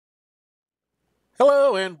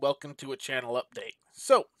Hello and welcome to a channel update.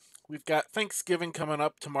 So, we've got Thanksgiving coming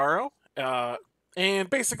up tomorrow, and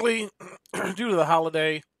basically, due to the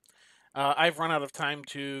holiday, I've run out of time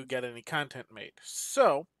to get any content made.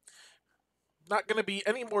 So, not going to be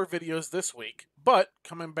any more videos this week, but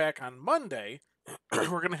coming back on Monday,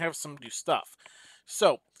 we're going to have some new stuff.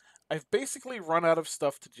 So, I've basically run out of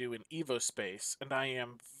stuff to do in Evo Space, and I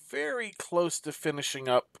am very close to finishing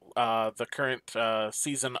up the current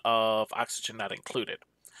season of Oxygen Not Included.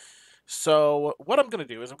 So what I'm going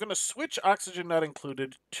to do is I'm going to switch Oxygen Not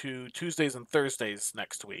Included to Tuesdays and Thursdays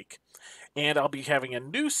next week, and I'll be having a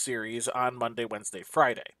new series on Monday, Wednesday,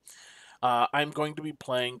 Friday. I'm going to be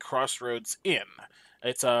playing Crossroads Inn.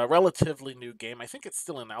 It's a relatively new game. I think it's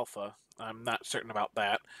still in alpha. I'm not certain about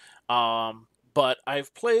that. But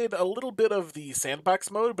I've played a little bit of the sandbox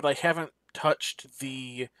mode, but I haven't touched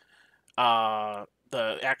the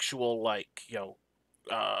actual like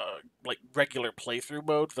regular playthrough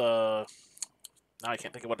mode. I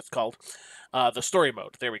can't think of what it's called. The story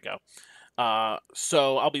mode. There we go.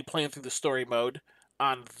 So I'll be playing through the story mode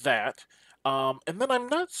on that. And then I'm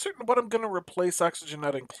not certain what I'm going to replace Oxygen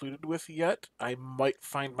Not Included with yet. I might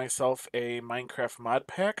find myself a Minecraft mod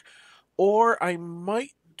pack, or I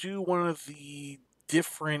might do one of the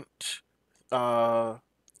different, uh,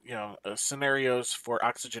 scenarios for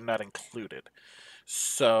Oxygen Not Included.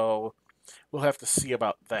 So we'll have to see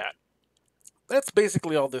about that. That's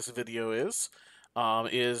basically all this video is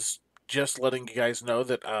just letting you guys know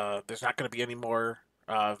that there's not going to be any more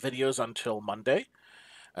videos until Monday,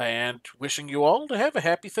 and wishing you all to have a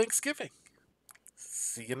happy Thanksgiving.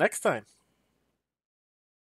 See you next time.